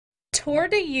Tour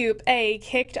de Youp A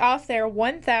kicked off their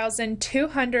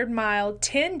 1,200-mile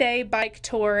 10-day bike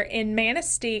tour in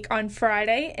Manistee on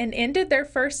Friday and ended their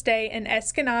first day in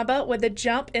Escanaba with a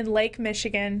jump in Lake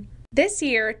Michigan. This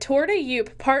year, Tour de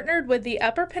Youp partnered with the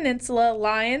Upper Peninsula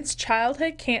Lions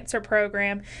Childhood Cancer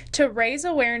Program to raise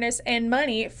awareness and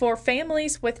money for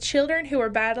families with children who are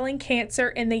battling cancer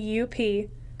in the UP.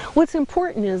 What's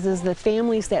important is the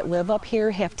families that live up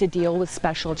here have to deal with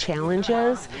special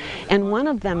challenges, and one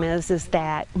of them is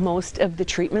that most of the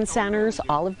treatment centers,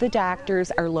 all of the doctors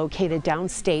are located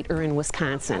downstate or in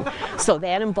Wisconsin. So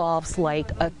that involves like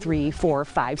a 3, 4,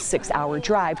 5, 6 hour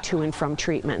drive to and from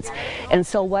treatments. And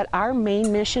so what our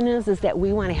main mission is that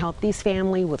we want to help these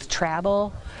families with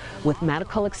travel, with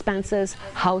medical expenses,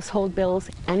 household bills,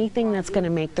 anything that's going to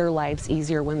make their lives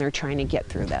easier when they're trying to get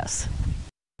through this.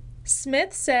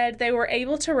 Smith said they were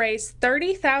able to raise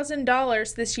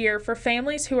 $30,000 this year for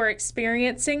families who are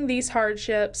experiencing these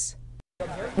hardships.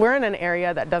 We're in an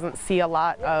area that doesn't see a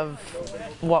lot of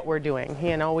what we're doing.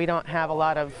 You know, we don't have a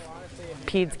lot of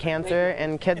peds cancer,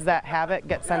 and kids that have it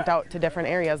get sent out to different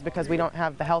areas because we don't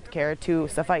have the health care to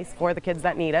suffice for the kids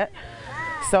that need it.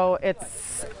 So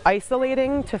it's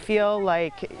isolating to feel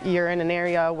like you're in an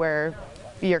area where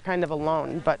you're kind of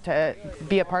alone, but to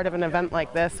be a part of an event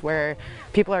like this where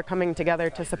people are coming together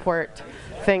to support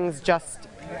things just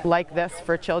like this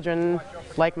for children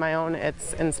like my own,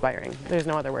 it's inspiring. There's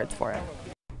no other words for it.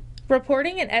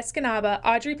 Reporting in Escanaba,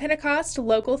 Audrey Pentecost,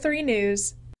 Local 3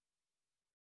 News.